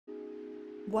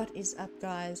What is up,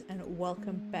 guys, and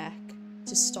welcome back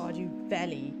to Stardew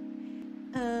Valley.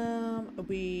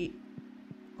 We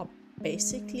are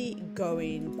basically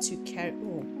going to carry...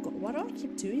 Oh God, why do I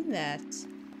keep doing that?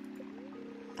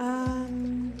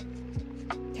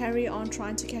 Carry on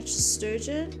trying to catch the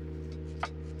sturgeon.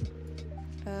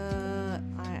 I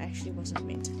actually wasn't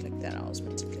meant to click that. I was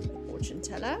meant to click the fortune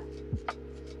teller.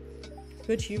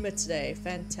 Good humor today,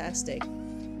 fantastic.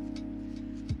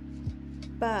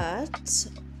 But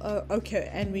okay,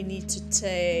 and we need to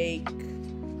take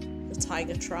the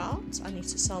tiger trout. I need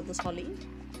to sell this holly.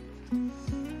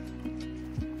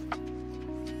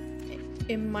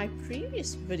 In my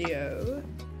previous video,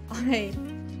 I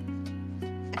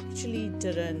actually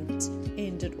didn't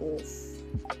end it off,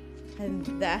 and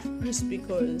that was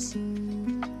because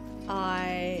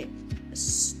I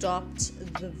stopped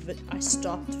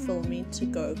filming to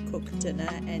go cook dinner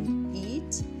and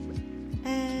eat.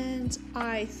 And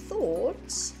I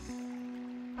thought,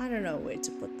 I don't know where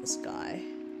to put this guy.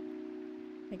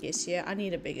 I guess, yeah, I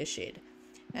need a bigger shed.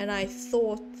 And I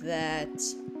thought that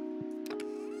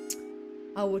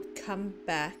I would come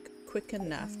back quick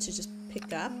enough to just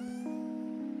pick up.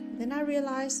 Then I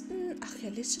realized, okay,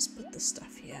 let's just put this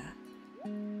stuff here.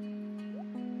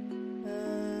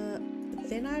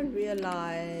 Then I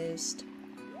realized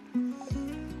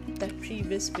that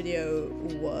previous video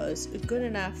was good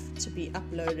enough to be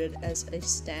uploaded as a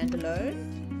standalone,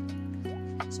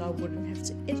 so I wouldn't have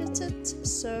to edit it.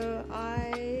 So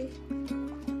I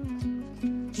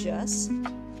just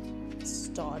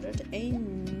started a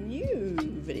new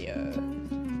video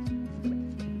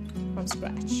from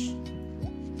scratch.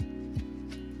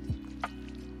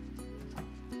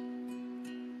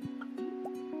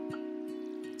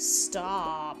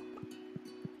 Stop.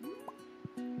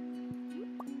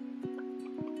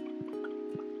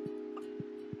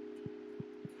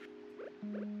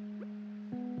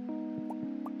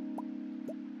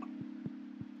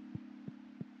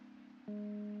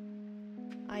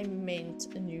 I meant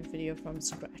a new video from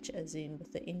scratch, as in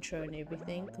with the intro and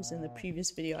everything, because in the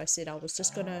previous video I said I was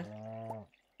just gonna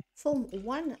film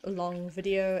one long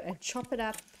video and chop it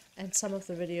up, and some of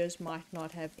the videos might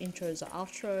not have intros or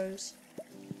outros.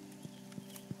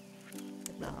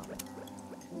 But now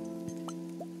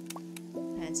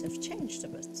plans have changed a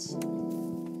bit.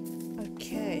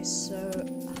 Okay, so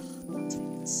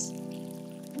take this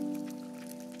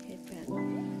headband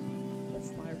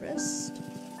off my wrist.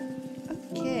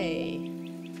 Okay.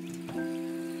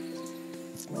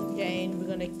 Again, we're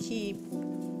gonna keep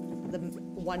the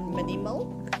one mini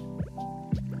milk.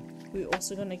 We're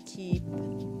also gonna keep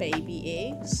baby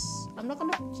eggs. I'm not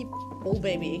gonna keep all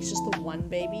baby eggs, just the one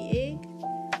baby egg.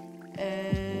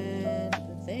 And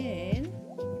then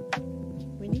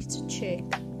we need to check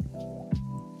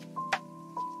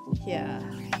here.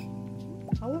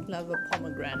 I would love a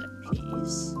pomegranate,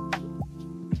 please.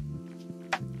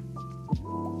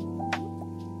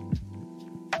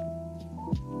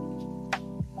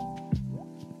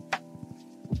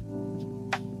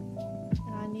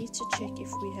 To check if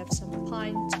we have some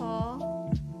pine tar.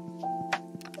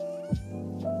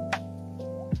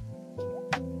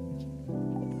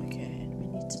 Okay, and we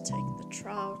need to take the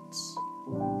trout.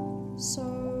 So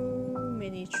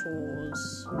many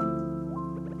chores,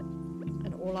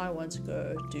 and all I want to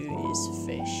go do is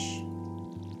fish.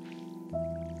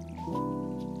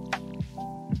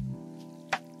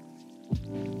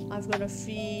 I've got a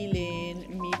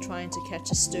feeling me trying to catch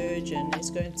a sturgeon is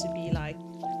going to be like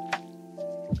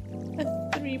a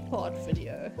 3-part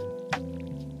video.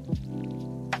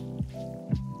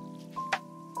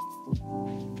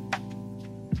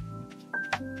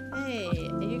 Hey,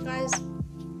 are you guys...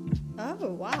 Oh,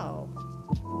 wow.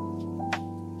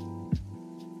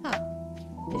 Huh.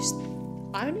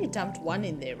 I only dumped one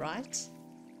in there, right?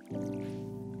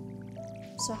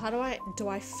 So how do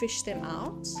I fish them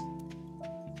out?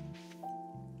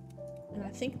 And I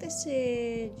think they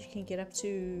said you can get up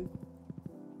to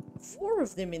 4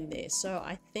 of them in there, so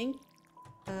I think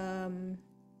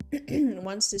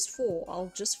once there's 4,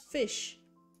 I'll just fish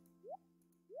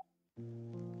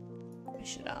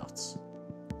it out.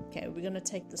 Okay, we're gonna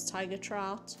take this tiger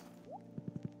trout.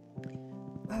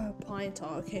 Oh, pine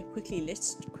tar. Okay,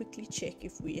 let's quickly check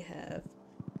if we have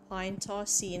pine tar,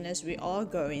 seeing as we are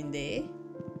going there.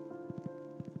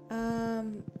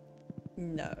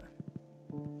 No.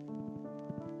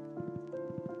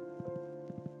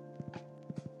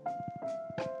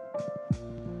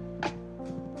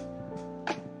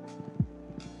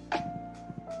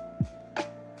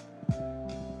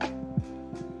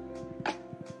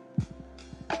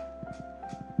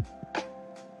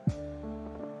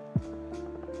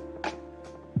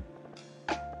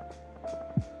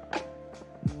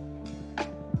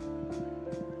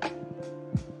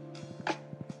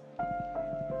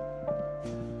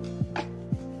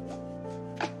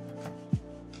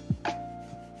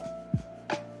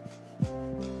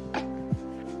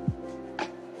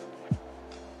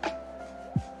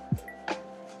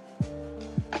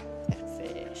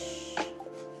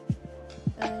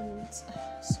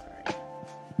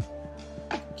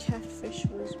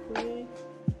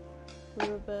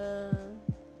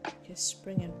 Okay,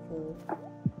 spring and fall.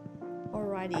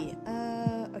 Alrighty.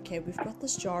 Okay, we've got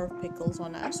this jar of pickles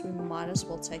on us. We might as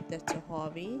well take that to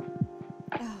Harvey.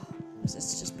 Oh, because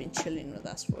it's just been chilling with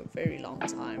us for a very long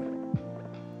time.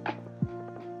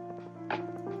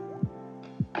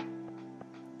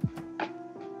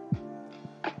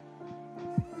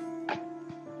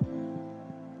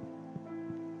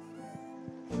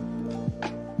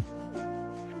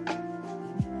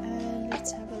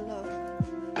 Let's have a look.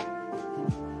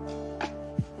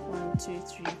 1, 2,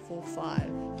 3, 4,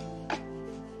 5.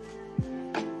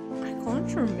 I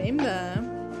can't remember.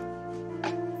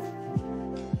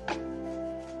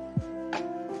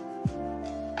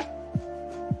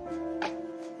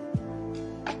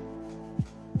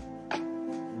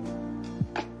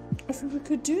 If we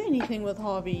could do anything with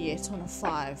Harvey yet on a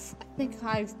 5. I think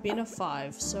I've been a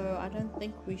 5, so I don't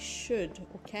think we should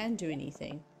or can do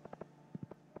anything.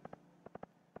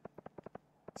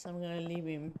 So I'm gonna leave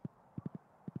him.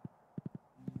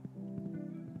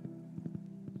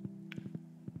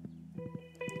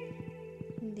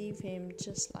 Leave him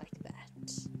just like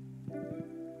that.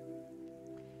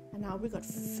 And now we got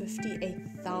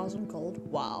 58,000 gold.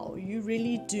 Wow, you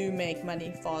really do make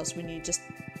money fast when you just...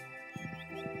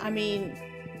 I mean,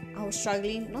 I was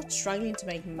struggling, not struggling to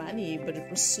make money, but it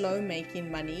was slow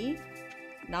making money.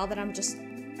 Now that I'm just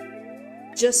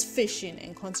fishing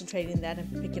and concentrating that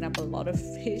and picking up a lot of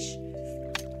fish,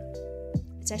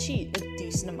 it's actually a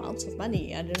decent amount of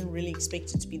money. I didn't really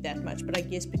expect it to be that much, but I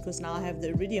guess because now I have the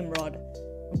iridium rod,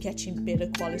 I'm catching better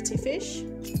quality fish.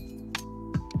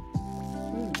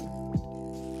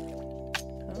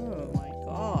 Oh my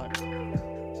god.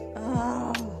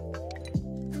 Ah.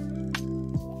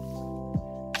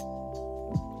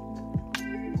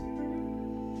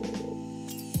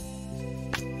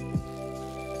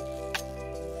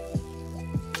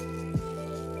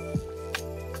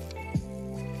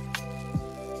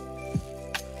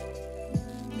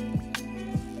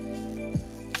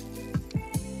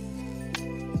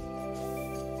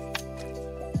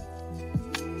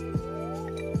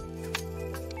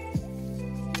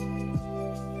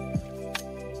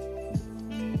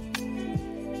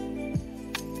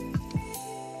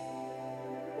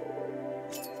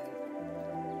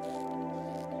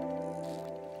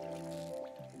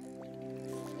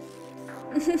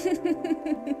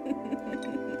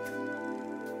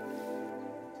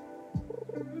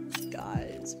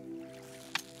 Guys,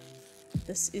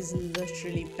 this is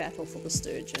literally battle for the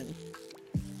sturgeon.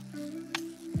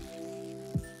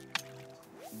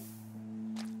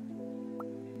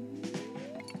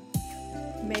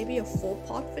 Maybe a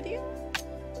 4-part video?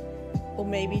 Or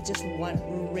maybe just one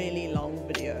really long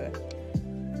video.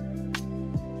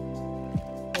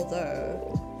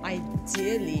 Although,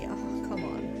 ideally, oh, come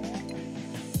on.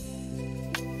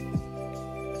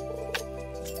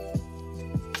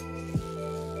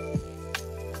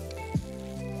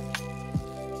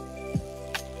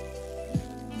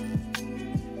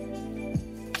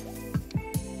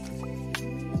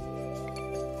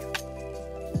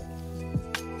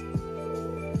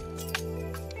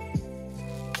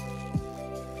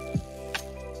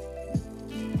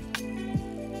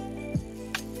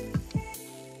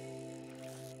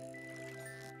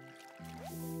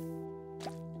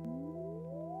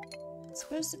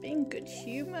 Supposed to be in good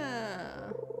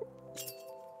humor.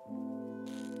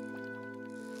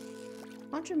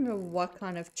 I can't remember what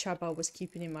kind of chub I was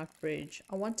keeping in my fridge.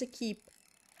 I want to keep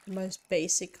the most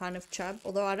basic kind of chub,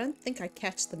 although I don't think I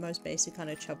catch the most basic kind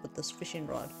of chub with this fishing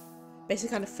rod.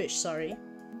 Basic kind of fish, sorry.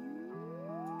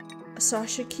 So I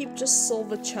should keep just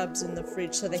silver chubs in the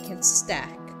fridge so they can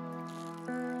stack.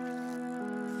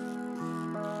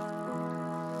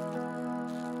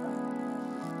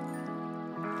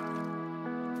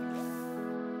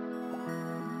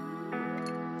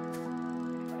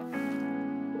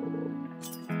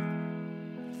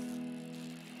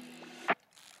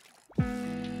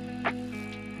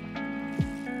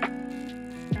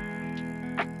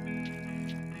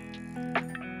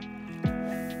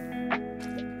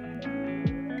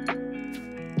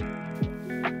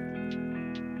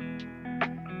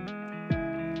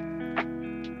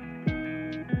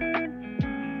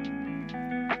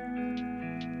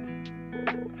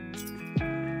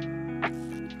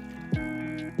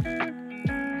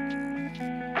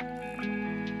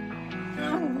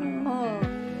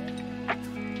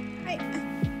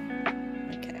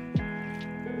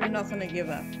 We're not gonna give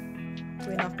up.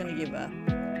 We're not gonna give up.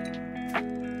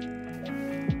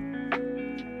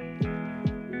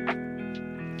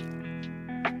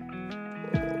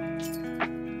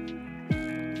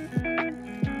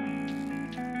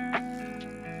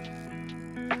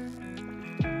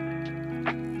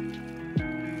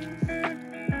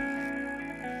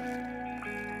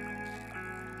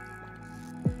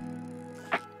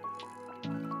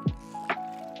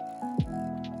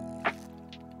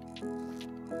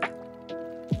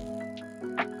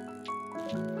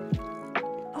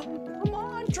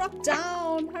 drop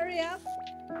down. Hurry up.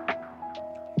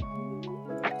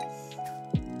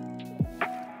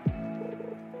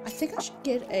 I think I should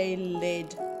get a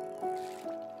lead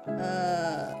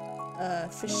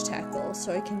fish tackle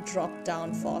so it can drop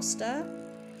down faster.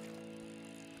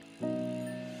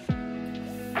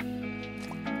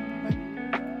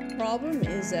 My problem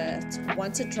is that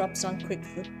once it drops down quick,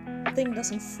 the thing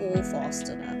doesn't fall fast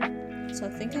enough. So I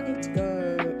think I need to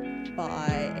go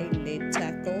buy a lead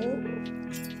tackle.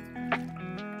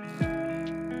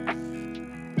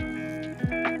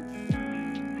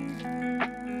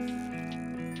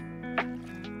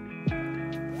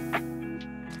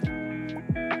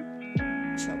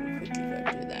 Shall we quickly go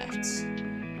do that?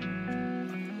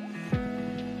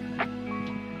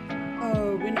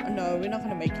 Oh, we're not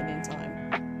gonna make it in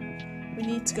time. We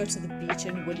need to go to the beach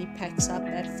and Willie packs up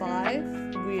at 5.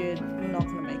 We're not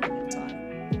gonna make it in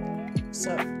time.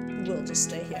 So we'll just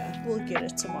stay here. We'll get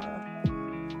it tomorrow.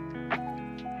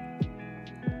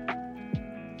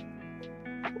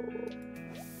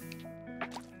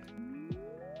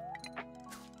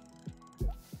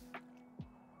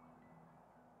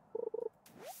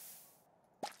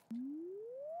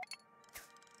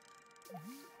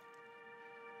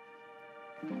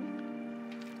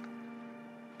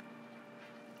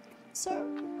 So,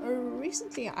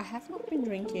 recently I have not been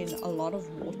drinking a lot of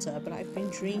water, but I've been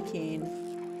drinking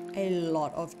a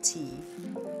lot of tea.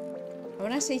 And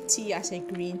when I say tea, I say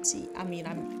green tea. I mean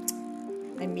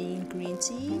green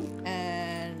tea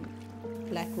and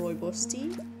black rooibos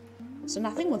tea. So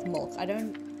nothing with milk. I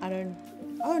don't,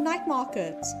 oh, night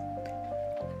market.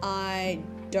 I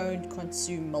don't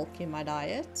consume milk in my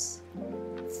diet.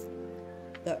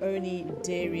 The only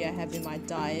dairy I have in my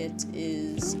diet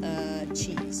is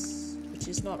cheese, which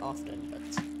is not often, but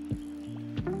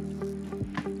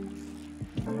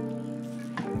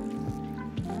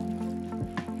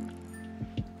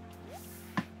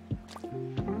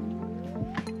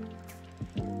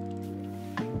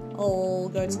I'll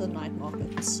go to the night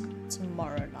market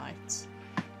tomorrow night.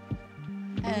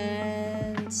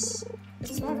 And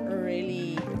it's not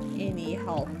really any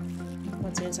help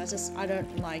concerns. I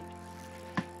don't like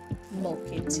milk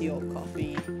in tea or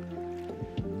coffee,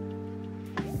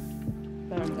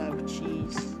 but I love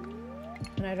cheese,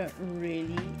 and I don't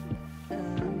really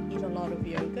eat a lot of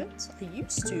yogurt. I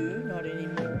used to, not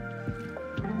anymore.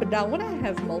 But now when I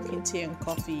have milk in tea and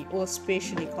coffee, or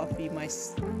especially coffee, my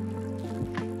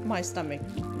stomach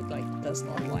does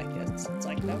not like it. It's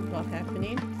like, no, not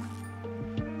happening.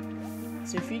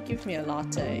 So if you give me a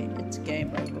latte, it's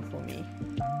game over for me.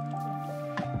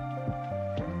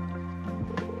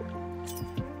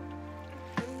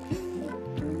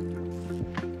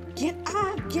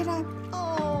 Get up!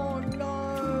 Oh no!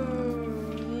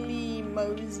 Lee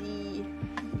Mosey.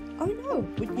 Oh no,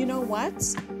 but you know what?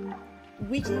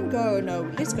 We can go,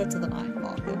 let's go to the night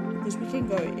market, because we can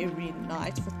go every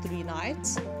night for 3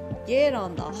 nights. Get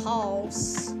on the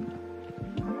house.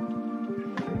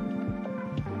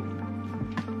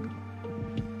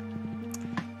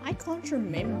 I can't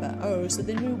remember. Oh, so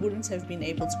then we wouldn't have been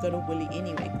able to go to Willie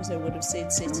anyway, because they would have said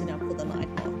setting up for the night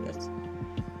market.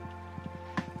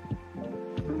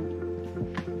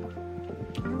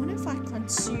 If I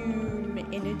consume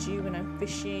energy when I'm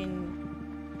fishing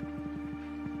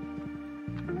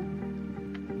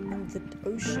in the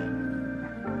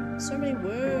ocean. So many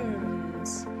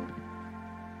worms.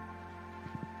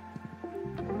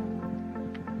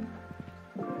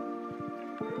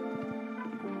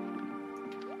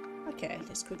 Okay,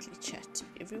 let's quickly chat to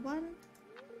everyone.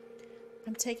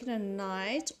 I'm taking a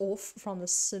night off from the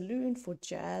saloon for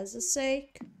jazz's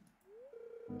sake.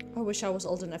 I wish I was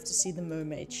old enough to see the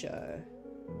mermaid show.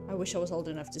 I wish I was old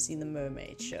enough to see the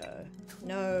mermaid show.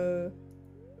 No.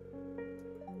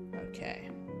 Okay.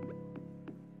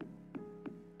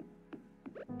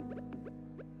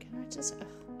 Can I just...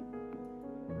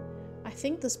 I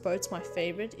think this boat's my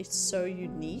favorite. It's so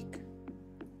unique.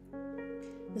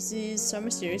 This is so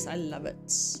mysterious. I love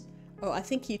it. Oh, I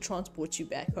think he transports you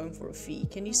back home for a fee.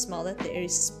 Can you smell that? The air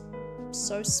is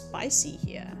so spicy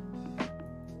here.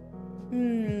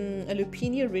 A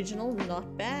Lupini original,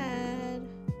 not bad.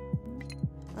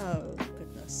 Oh,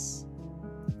 goodness.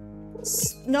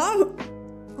 No!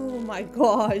 Oh my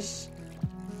gosh.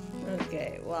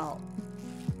 Okay, well.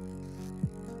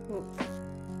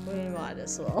 We might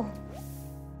as well.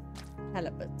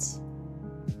 Halibut.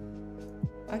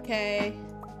 Okay.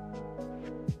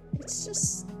 It's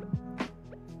just...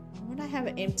 when I have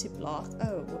an empty block...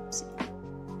 Oh, whoopsie.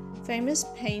 Famous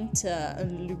painter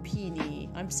Lupini.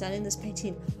 I'm selling this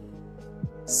painting.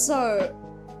 So,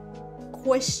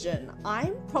 question.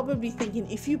 I'm probably thinking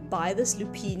if you buy this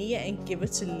Lupini and give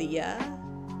it to Leah,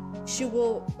 she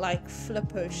will like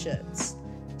flip her shit.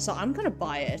 So I'm gonna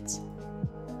buy it.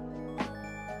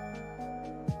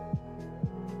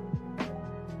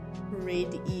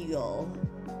 Red Eagle.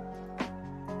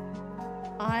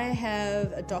 I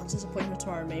have a doctor's appointment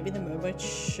tomorrow. Maybe the Mermaid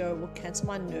show will cancel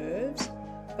my nerves.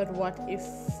 But what if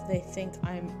they think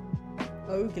I'm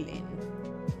ogling?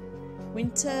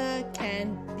 Winter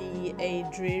can be a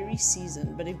dreary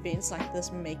season, but events like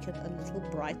this make it a little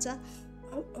brighter.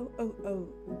 Oh.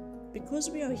 Because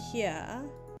we are here,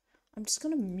 I'm just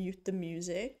gonna mute the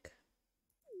music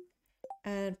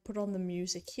and put on the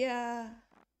music here.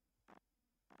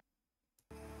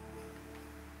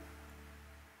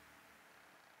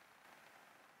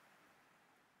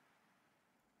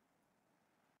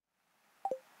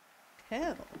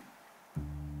 Hell.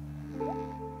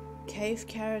 Cave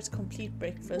carrots, complete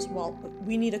breakfast. Well,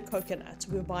 we need a coconut.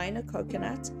 We're buying a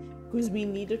coconut because we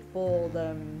need it for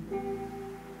the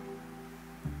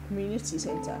community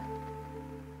center.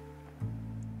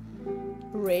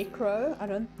 Ray crow. I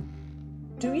don't.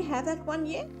 Do we have that one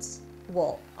yet?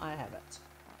 Well, I have it.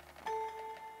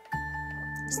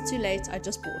 It's too late. I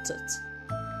just bought it.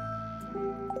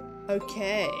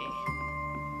 Okay.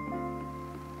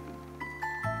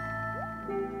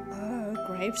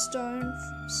 Gravestone,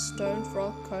 stone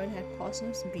frog, conehead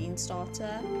parsnips, bean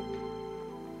starter,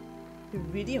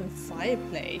 iridium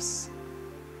fireplace.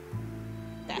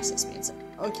 That's expensive.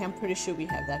 Okay, I'm pretty sure we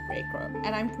have that ray crow,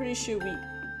 and I'm pretty sure we.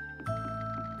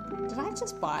 Did I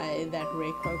just buy that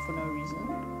ray crow for no reason?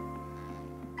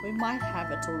 We might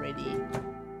have it already.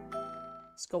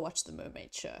 Let's go watch the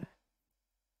mermaid show.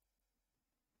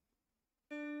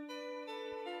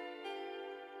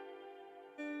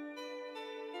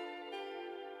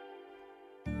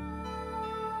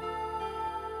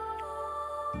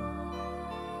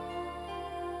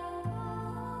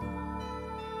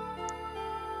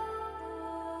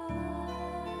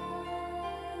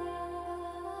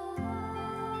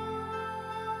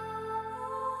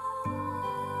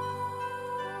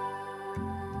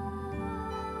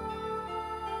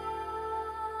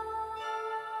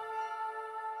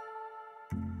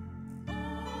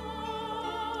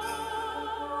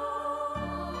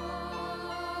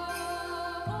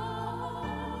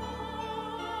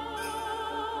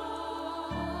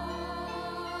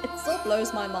 Still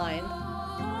blows my mind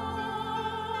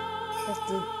that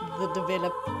the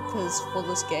developers for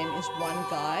this game is one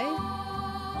guy.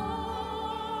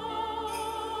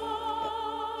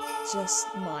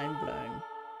 Just mind blown.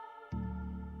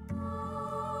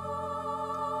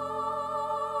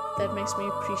 That makes me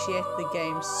appreciate the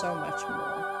game so much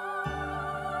more.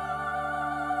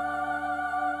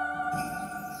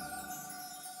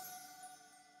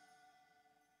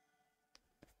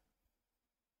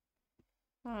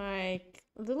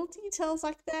 Little details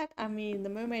like that. I mean, the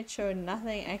mermaid show,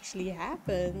 nothing actually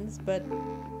happens, but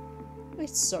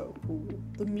it's so cool.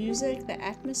 The music, the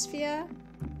atmosphere,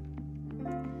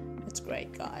 it's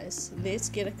great, guys. Let's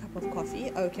get a cup of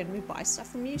coffee. Oh, can we buy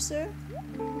stuff from you, sir?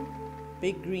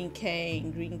 Big green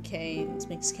cane, green canes,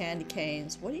 mixed candy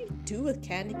canes. What do you do with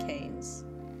candy canes?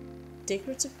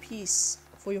 Decorative piece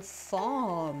for your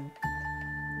farm.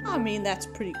 I mean, that's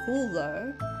pretty cool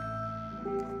though.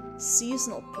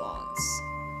 Seasonal plants.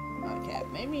 Okay,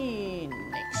 maybe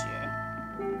next year.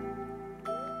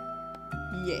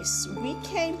 Yes, we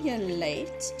came here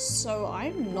late, so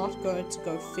I'm not going to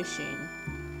go fishing.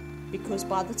 Because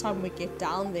by the time we get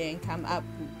down there and come up,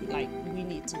 like, we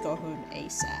need to go home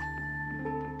ASAP.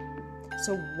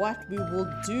 So what we will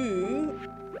do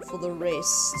for the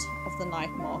rest of the night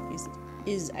mark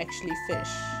is actually fish.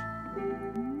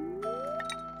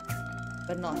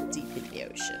 But not deep in the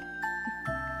ocean.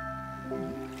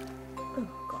 Oh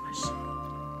gosh.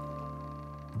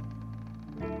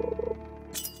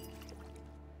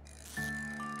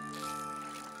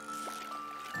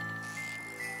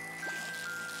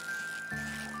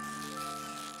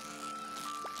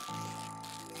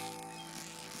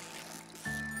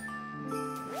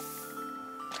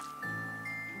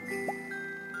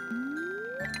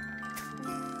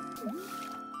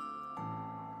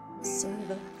 So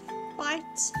the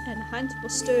fight and hunt for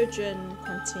sturgeon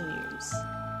continues.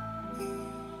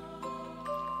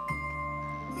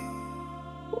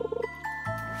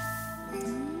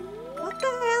 What the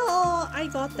hell? I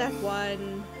got that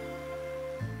one.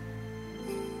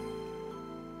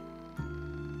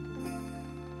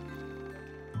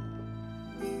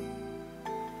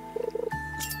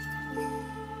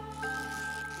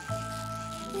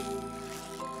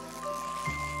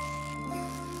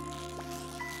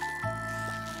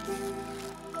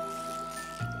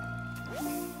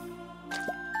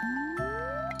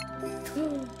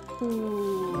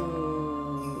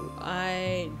 Ooh,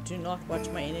 do not watch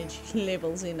my energy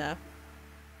levels enough.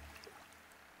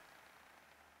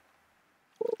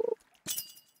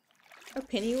 Oh,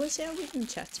 Penny was here. We can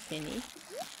chat to Penny.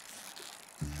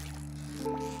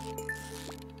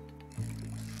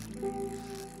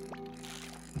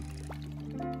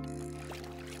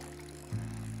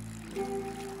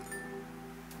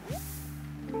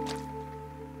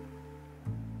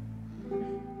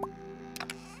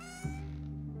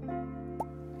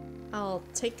 I'll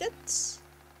take it.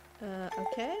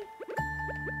 Okay.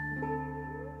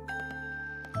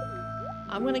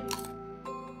 I'm gonna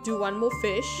do one more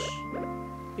fish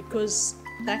because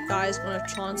that guy is gonna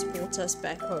transport us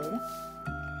back home.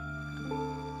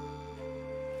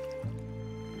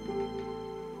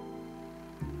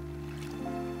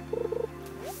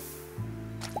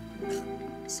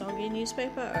 Soggy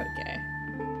newspaper? Okay.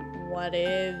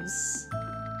 Whatevs.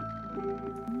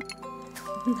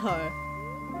 No.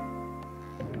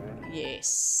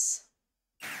 Yes.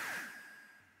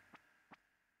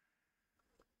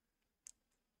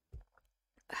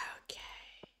 Okay.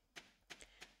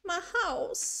 My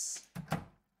house.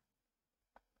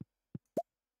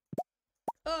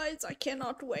 Guys, I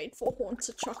cannot wait for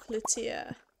Haunted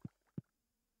Chocolatier.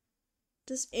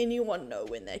 Does anyone know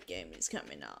when that game is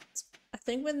coming out? I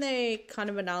think when they kind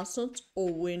of announced it,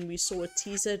 or when we saw a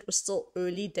teaser, it was still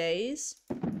early days.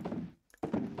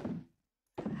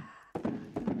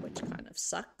 Which kind of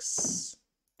sucks.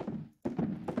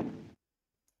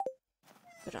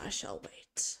 But I shall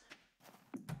wait.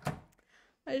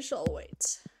 I shall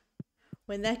wait.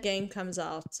 When that game comes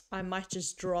out, I might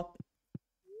just drop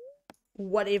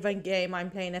whatever game I'm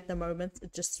playing at the moment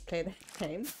just to play that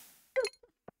game.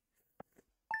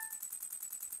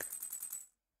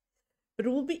 But it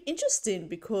will be interesting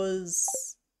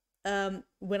because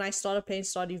when I started playing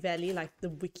Stardew Valley, like the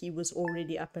wiki was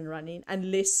already up and running,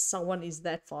 unless someone is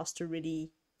that fast to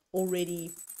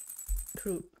already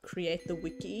create the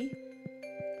wiki.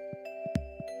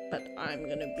 But I'm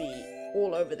gonna be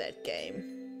all over that game.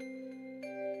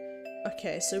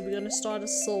 Okay, so we're gonna start a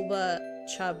silver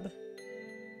chub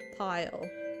pile.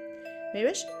 Maybe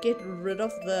I should get rid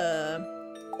of the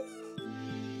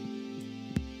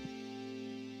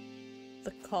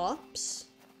carps.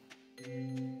 I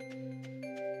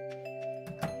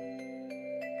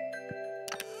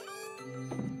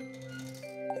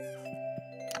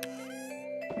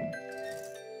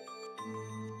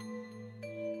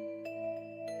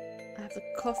have the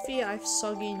coffee, I have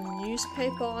soggy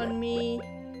newspaper on me.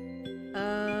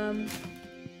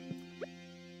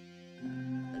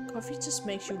 The coffee just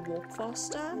makes you walk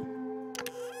faster.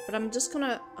 But I'm just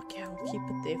gonna... Okay, I'll keep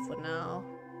it there for now.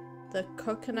 The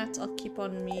coconut I'll keep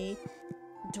on me.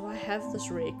 Do I have this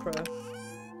rare crow?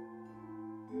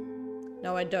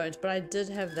 No, I don't, but I did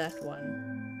have that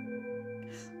one.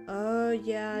 Oh,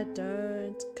 yeah, I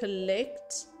don't.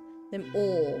 Collect them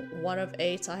all. 1 of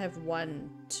 8. I have 1,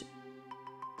 2.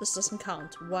 This doesn't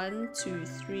count. 1, 2,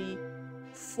 3,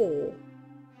 4.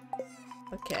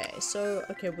 Okay, so,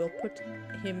 okay, we'll put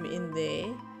him in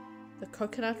there. The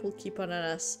coconut will keep on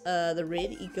us. The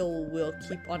red eagle will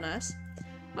keep on us.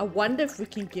 I wonder if we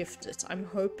can gift it. I'm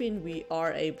hoping we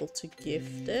are able to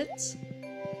gift it.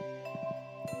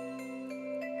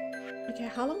 Okay,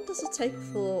 how long does it take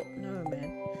for... No,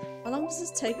 man. How long does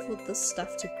it take for this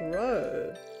stuff to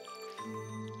grow?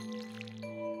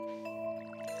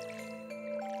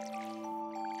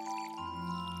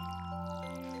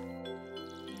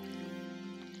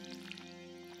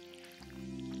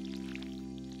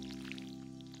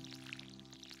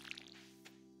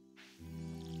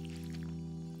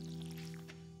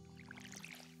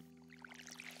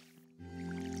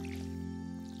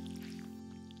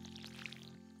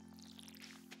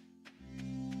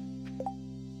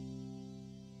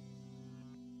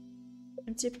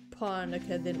 Empty pond.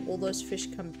 Okay, then all those fish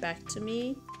come back to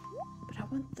me. But I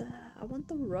want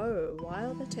the roe. Why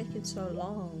are they taking so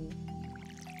long?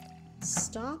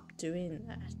 Stop doing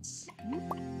that.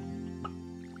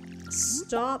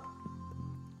 Stop.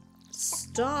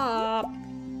 Stop.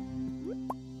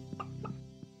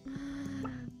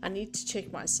 I need to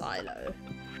check my silo.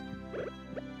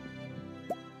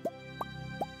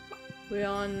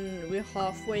 We're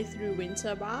halfway through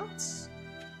winter about.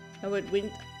 Oh wait,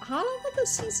 how long are the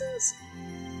seasons?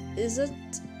 Is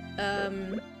it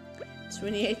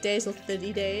 28 days or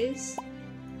 30 days?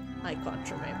 I can't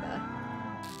remember.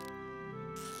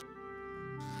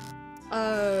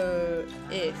 Oh,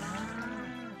 if.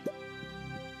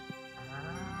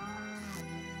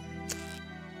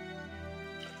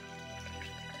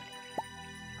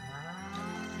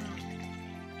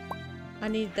 I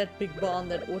need that big barn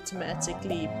that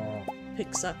automatically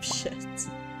picks up shit.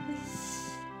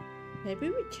 Maybe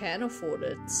we can afford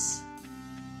it.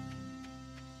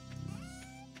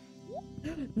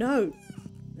 No!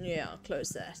 Yeah, I'll close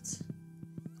that.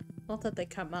 Not that they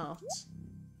come out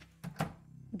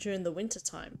during the winter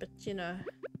time, but you know.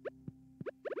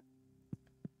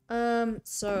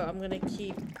 So I'm gonna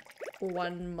keep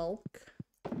one milk.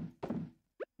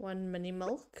 One mini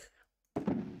milk.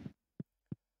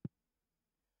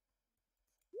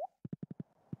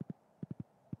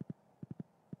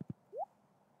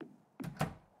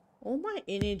 All my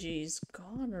energy is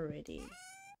gone already.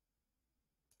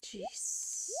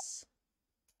 Jeez.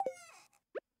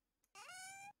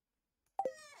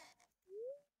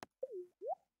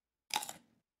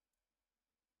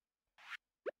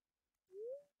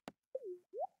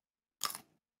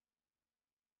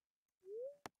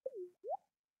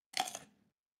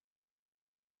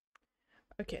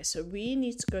 Okay, so we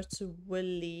need to go to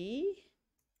Willy.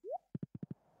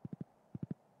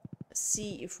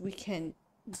 See if we can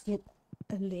get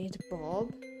a lead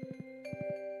bob.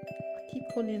 I keep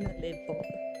calling it a lead bob.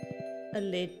 A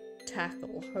lead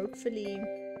tackle. Hopefully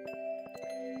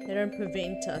they don't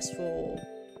prevent us for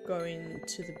going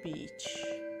to the beach.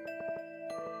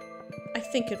 I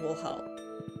think it will help.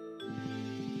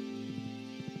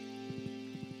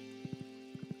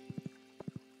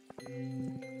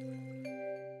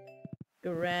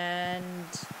 Grand.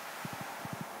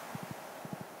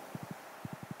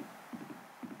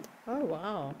 Oh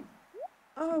wow.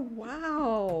 Oh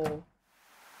wow.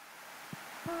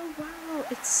 Oh wow.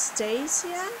 It stays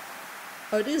here?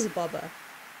 Oh, it is a bobber.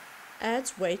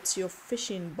 Adds weight to your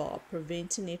fishing bob,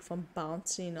 preventing it from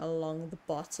bouncing along the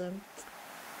bottom.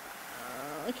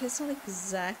 Okay, it's not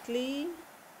exactly.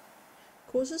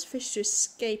 Causes fish to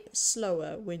escape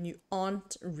slower when you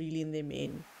aren't reeling them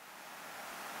in.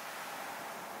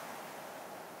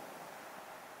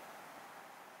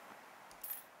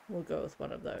 We'll go with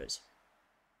one of those.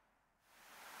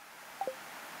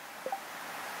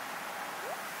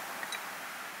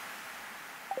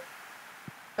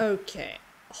 Okay,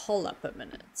 hold up a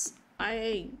minute.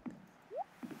 I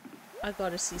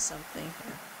gotta see something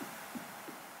here.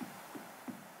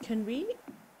 Can we?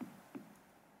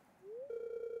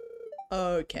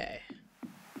 Okay.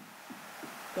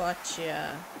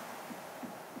 Gotcha.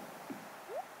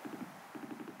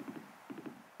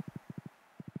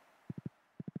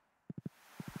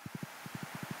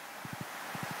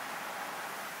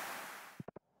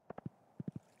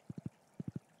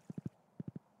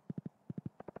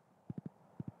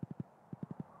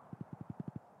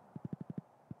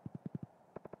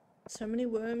 So many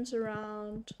worms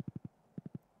around.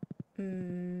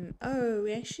 Oh,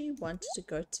 we actually wanted to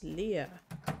go to Leah.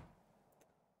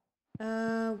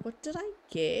 What did I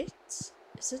get?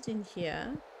 Is it in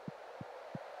here?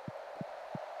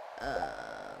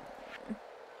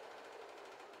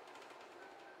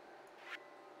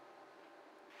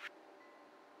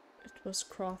 It was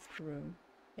craft room.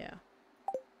 Yeah.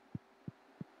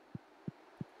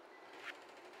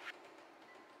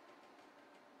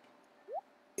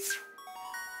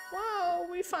 Wow,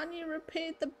 we finally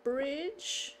repaired the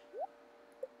bridge.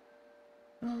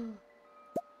 Oh.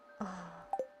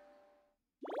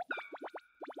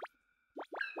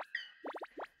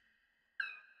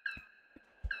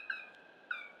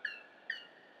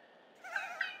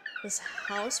 This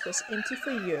house was empty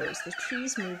for years. The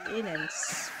trees moved in and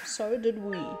so did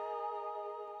we.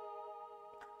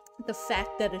 The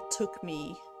fact that it took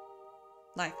me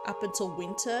like up until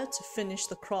winter to finish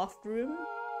the craft room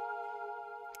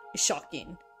is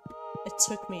shocking. It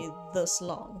took me this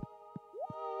long.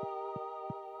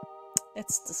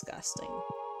 It's disgusting.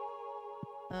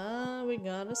 We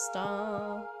got a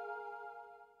star.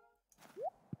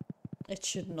 It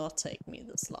should not take me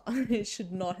this long. It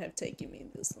should not have taken me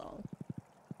this long.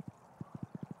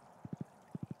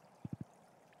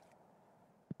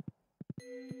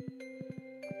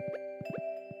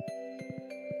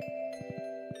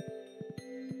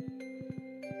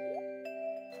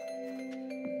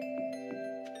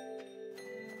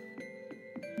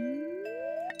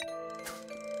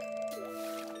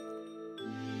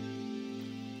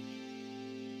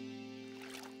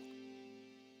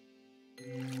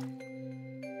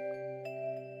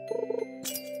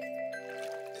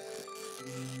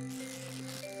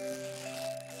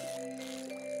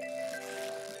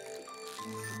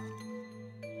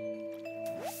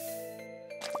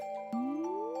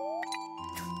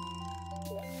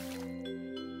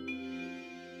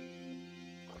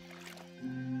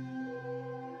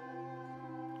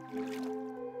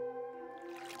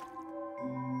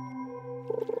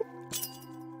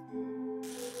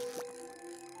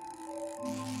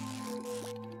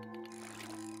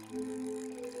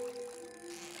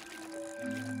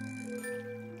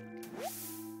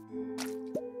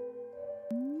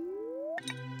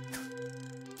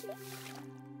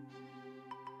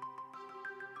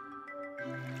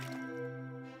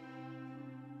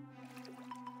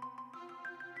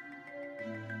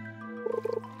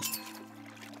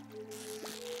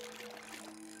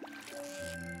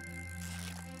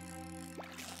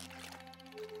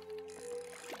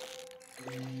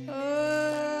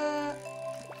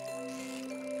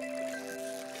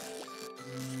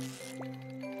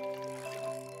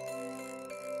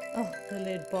 Oh, the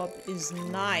lead bob is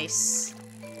nice.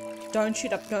 Don't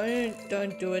shoot up.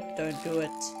 Don't do it. Don't do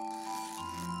it.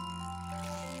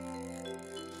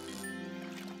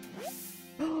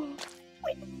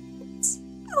 Wait.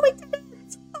 Oh, we did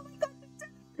it. Oh my god, we did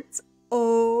it.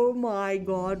 Oh my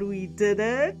god, we did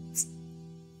it.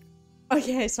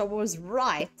 Okay, so I was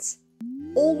right.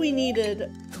 All we needed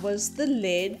was the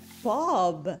lead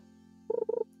bob.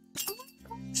 Oh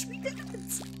my gosh, we did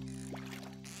it.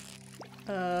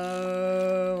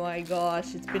 Oh my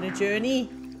gosh, it's been a journey.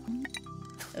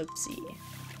 Oopsie.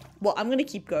 Well, I'm gonna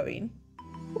keep going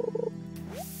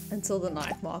until the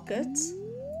night market.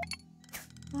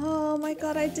 Oh my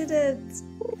god, I did it.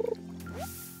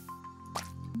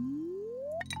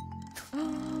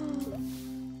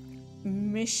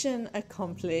 Mission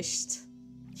accomplished.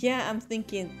 Yeah, I'm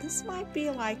thinking this might be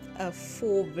like a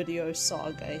 4-video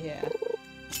saga here.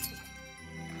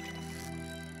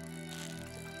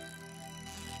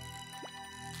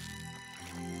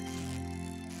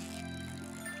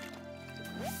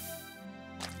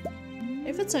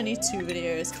 If it's only 2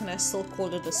 videos, can I still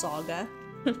call it a saga?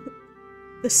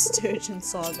 The Sturgeon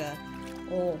saga.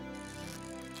 Or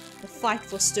the fight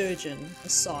for Sturgeon, a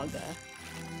saga.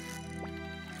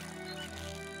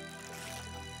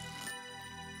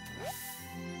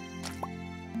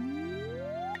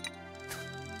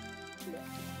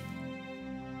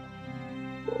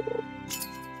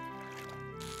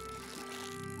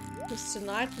 Because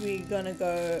tonight we're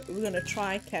gonna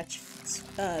try catch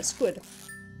squid.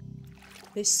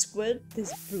 There's squid,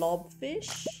 there's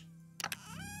blobfish,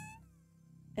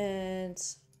 and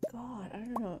god, I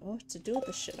don't know what to do with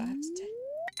this shit. I have to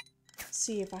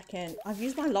see if I can. I've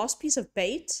used my last piece of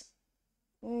bait.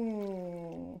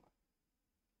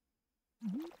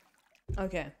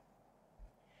 Okay.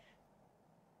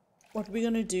 What we're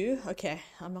gonna do? Okay,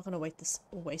 I'm not gonna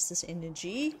waste this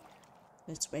energy.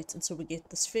 Let's wait until we get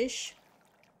this fish.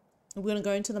 We're gonna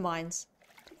go into the mines.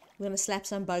 We're gonna slap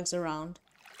some bugs around,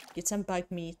 get some bug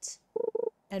meat,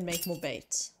 and make more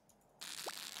bait.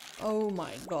 Oh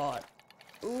my god.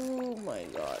 Oh my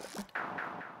god.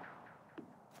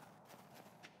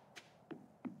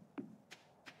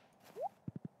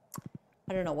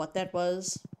 I don't know what that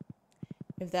was.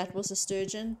 If that was a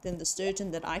sturgeon, then the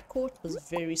sturgeon that I caught was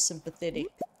very sympathetic.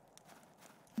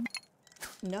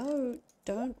 No,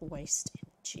 don't waste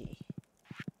energy.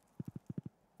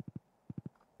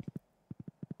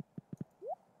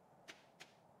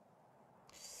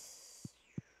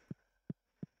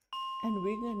 And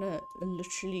we're gonna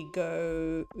literally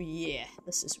go, yeah,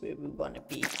 this is where we want to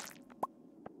be.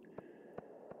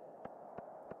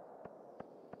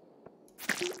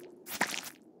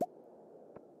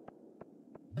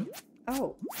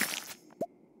 Oh.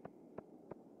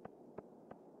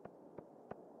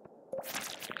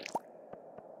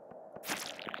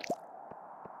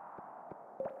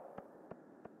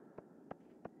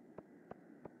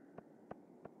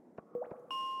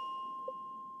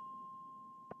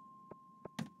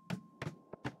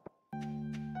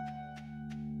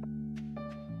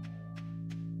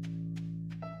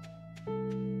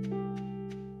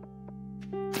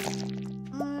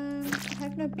 I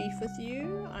have no beef with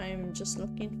you. I'm just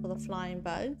looking for the flying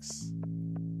bugs.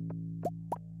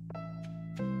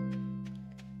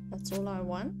 That's all I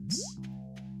want.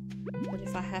 But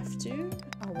if I have to,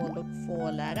 I will look for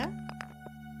a ladder.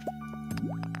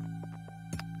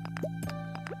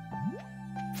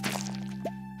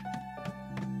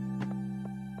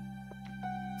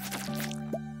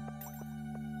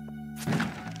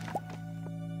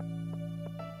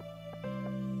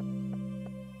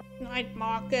 Night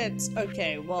market.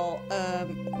 Okay, well,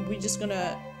 we're just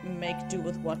gonna make do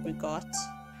with what we got.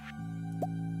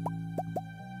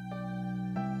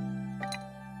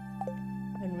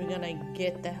 And we're gonna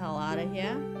get the hell out of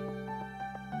here.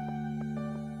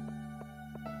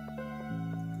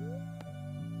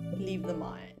 Leave the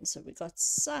mine. So we got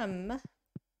some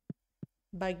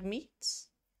bug meat.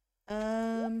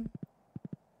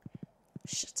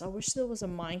 Shit, I wish there was a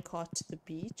minecart to the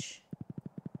beach.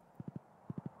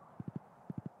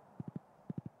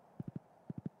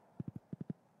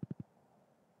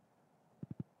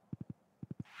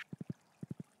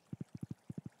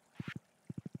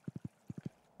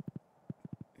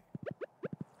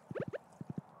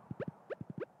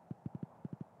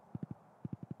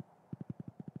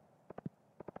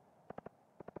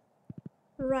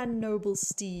 Run, noble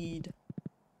steed.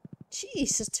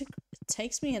 Jeez, it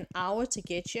takes me an hour to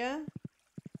get here.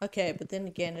 Okay, but then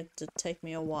again, it did take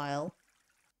me a while.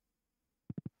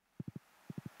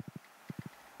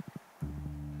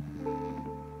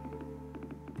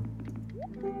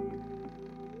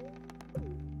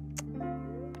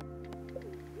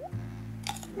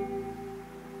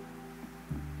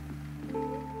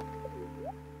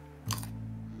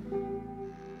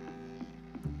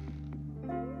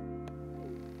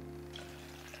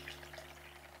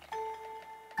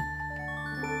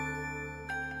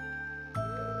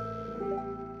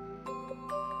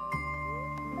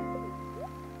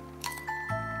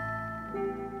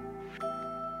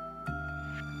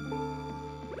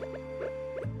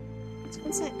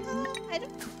 Someone say, I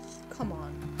don't. Come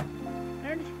on. I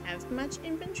don't have much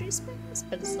inventory space,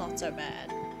 but it's not so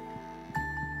bad.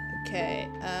 Okay,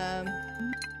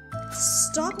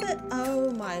 stop it!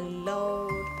 Oh my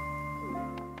lord.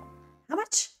 How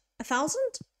much? 1,000?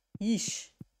 Yeesh.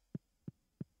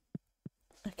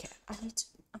 Okay, I'm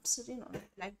sitting on a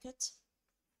blanket.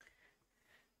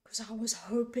 Because I was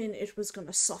hoping it was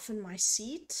gonna soften my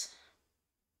seat.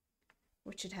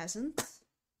 Which it hasn't.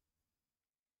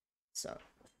 So,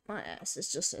 my ass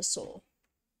is just as sore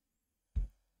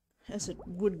as it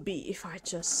would be if I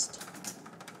just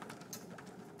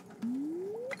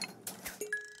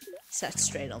sat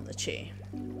straight on the chair.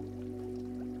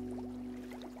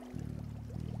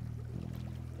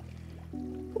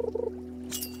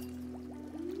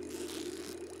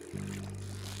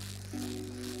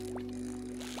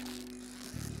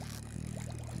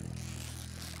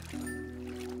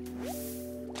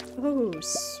 Oh,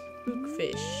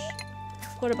 spookfish.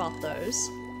 What about those?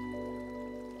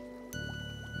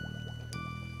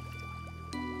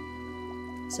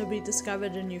 So we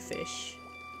discovered a new fish.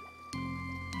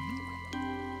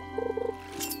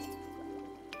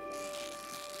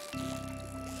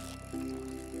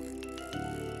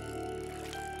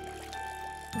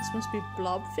 This must be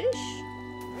blobfish?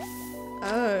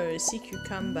 Oh, sea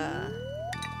cucumber.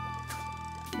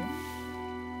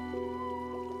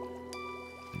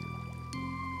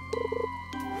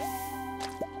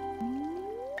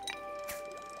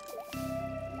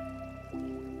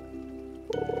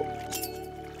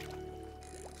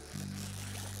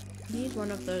 Need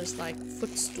one of those like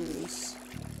footstools.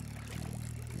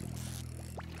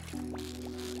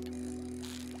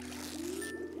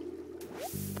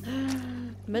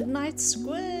 Midnight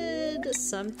squid,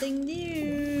 something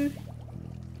new.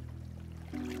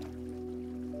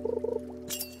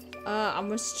 I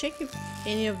must check if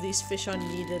any of these fish are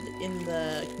needed in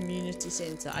the community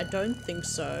center. I don't think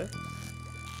so.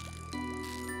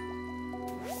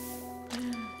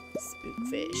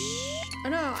 Spookfish. Oh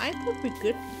no, I thought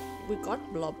we got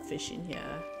blobfish in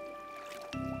here.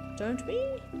 Don't we?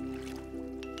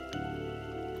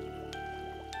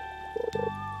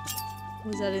 Or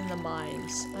was that in the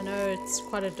mines? I know it's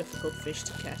quite a difficult fish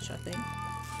to catch, I think.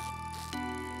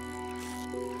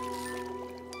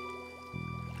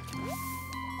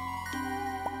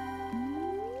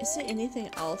 Is there anything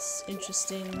else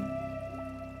interesting?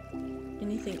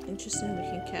 Anything interesting we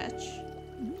can catch?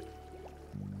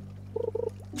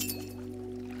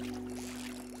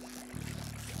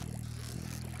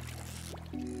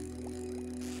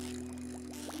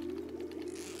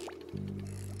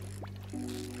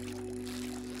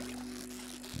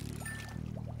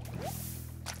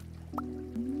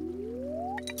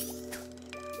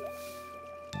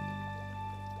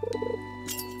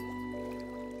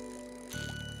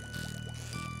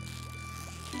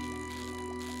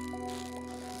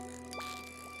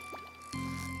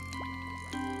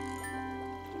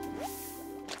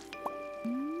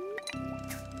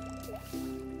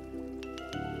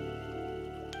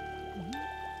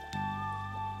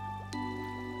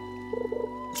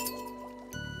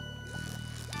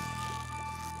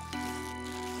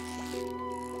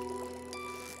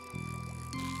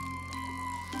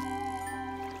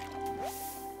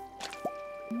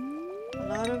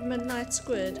 A lot of midnight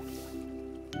squid.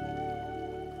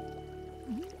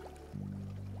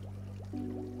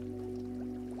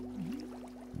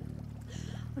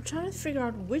 I'm trying to figure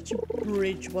out which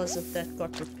bridge was it that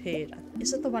got repaired.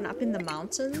 Is it the one up in the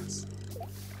mountains?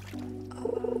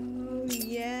 Oh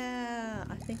yeah,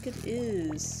 I think it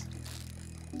is.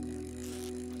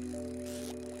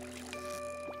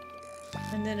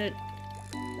 And then it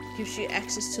gives you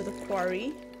access to the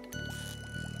quarry.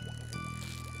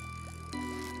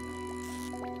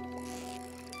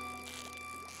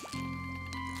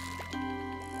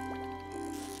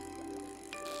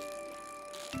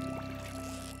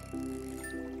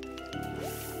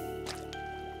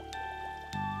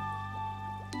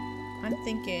 I'm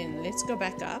thinking, let's go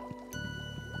back up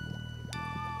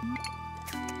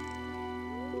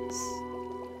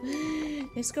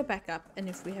Let's go back up, and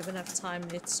if we have enough time,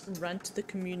 let's run to the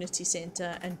community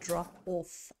center and drop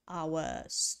off our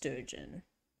sturgeon.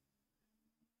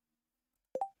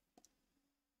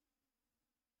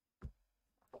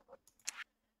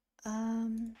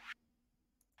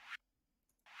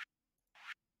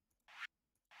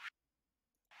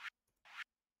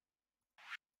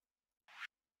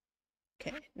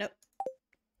 Okay, nope.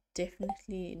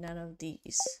 Definitely none of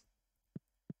these.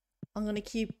 I'm gonna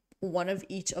keep one of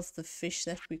each of the fish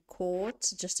that we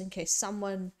caught, just in case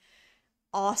someone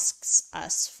asks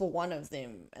us for one of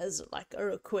them as like a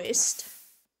request.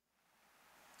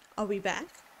 Are we back?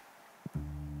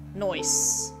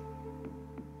 Nice.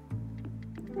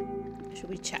 Should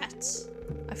we chat?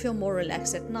 I feel more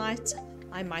relaxed at night.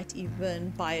 I might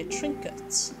even buy a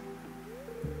trinket.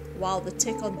 Wow, the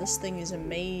tech on this thing is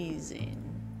amazing.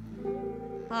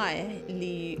 Hi,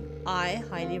 Lee. I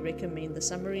highly recommend the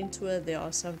submarine tour. There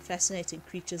are some fascinating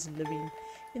creatures living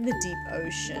in the deep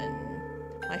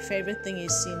ocean. My favorite thing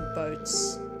is seeing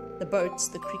boats. The boats,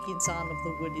 the creaking sound of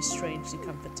the wood is strangely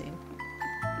comforting.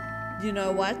 You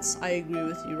know what? I agree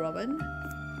with you, Robin.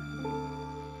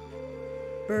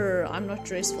 Brr, I'm not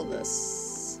dressed for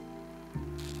this.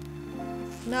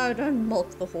 No, don't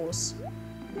milk the horse.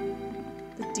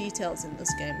 The details in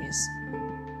this game is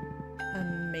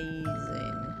amazing.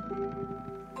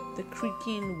 The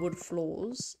creaking wood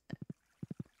floors.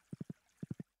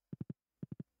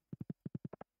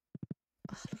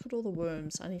 Oh, look at all the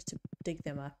worms. I need to dig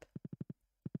them up.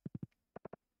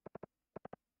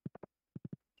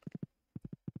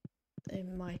 There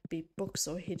might be books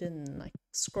or hidden like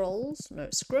scrolls. No,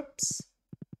 scripts.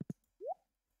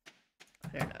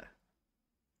 I don't know.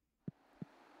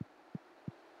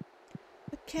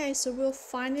 Okay, so we'll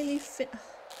finally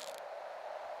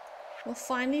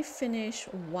finish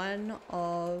one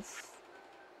of...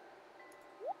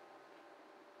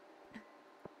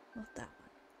 Not that one.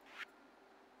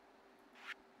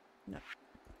 No.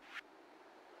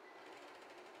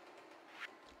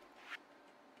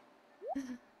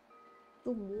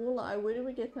 The walleye, where do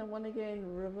we get that one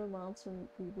again? River Mountain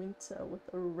Winter with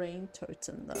a rain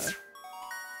totem though. So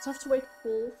I have to wait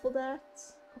fall for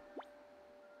that?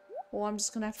 Or I'm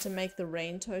just gonna have to make the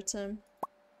rain totem.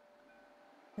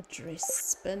 A dress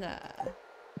spinner.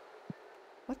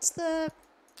 What's the...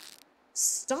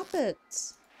 Stop it!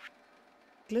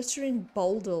 Glittering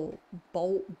boulder.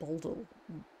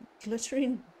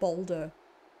 Glittering boulder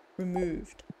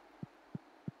removed.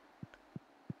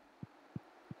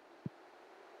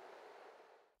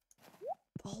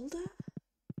 Boulder?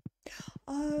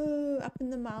 Oh, up in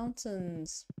the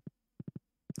mountains.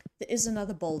 There is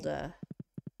another boulder.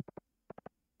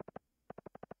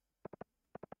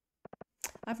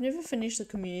 I've never finished the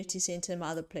community center in my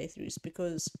other playthroughs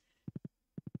because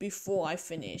before I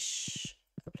finish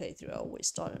a playthrough, I always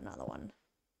start another one.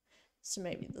 So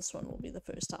maybe this one will be the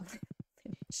first time I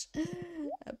finish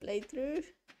a playthrough.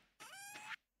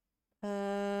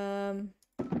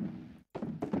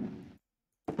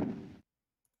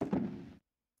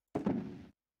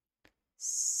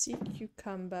 Sea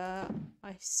cucumber.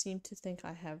 I seem to think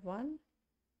I have one.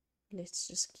 Let's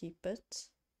just keep it.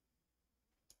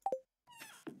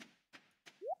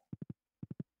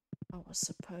 I was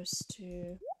supposed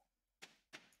to...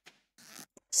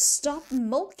 Stop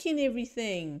milking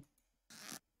everything!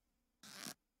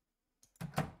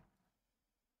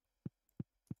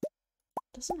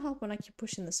 Doesn't help when I keep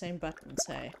pushing the same buttons,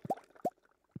 hey?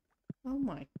 Oh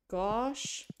my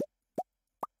gosh.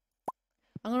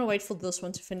 I'm gonna wait for this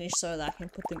one to finish so that I can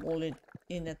put them all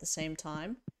in at the same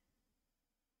time.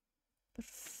 But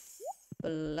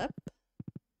flip.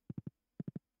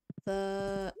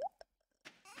 The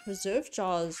reserve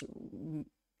jars,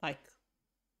 like,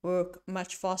 work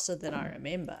much faster than I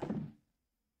remember.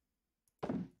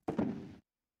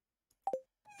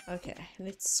 Okay,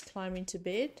 let's climb into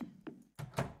bed.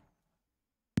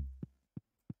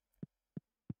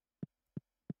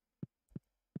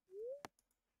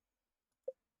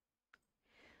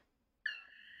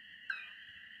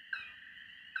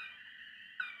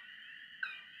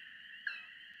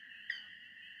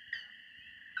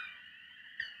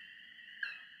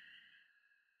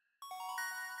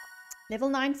 Level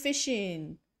 9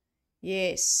 fishing.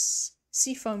 Yes.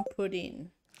 Seafoam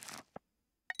pudding.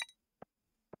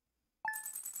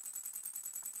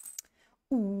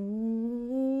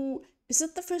 Ooh. Is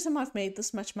it the first time I've made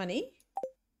this much money?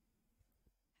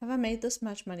 Have I made this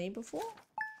much money before?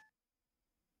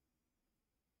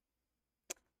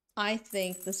 I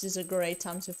think this is a great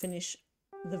time to finish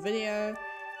the video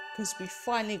because we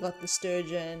finally got the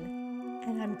sturgeon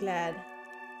and I'm glad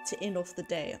to end off the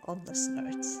day on this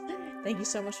note. Thank you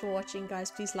so much for watching, guys.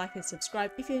 Please like and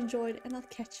subscribe if you enjoyed, and I'll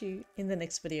catch you in the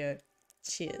next video.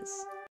 Cheers.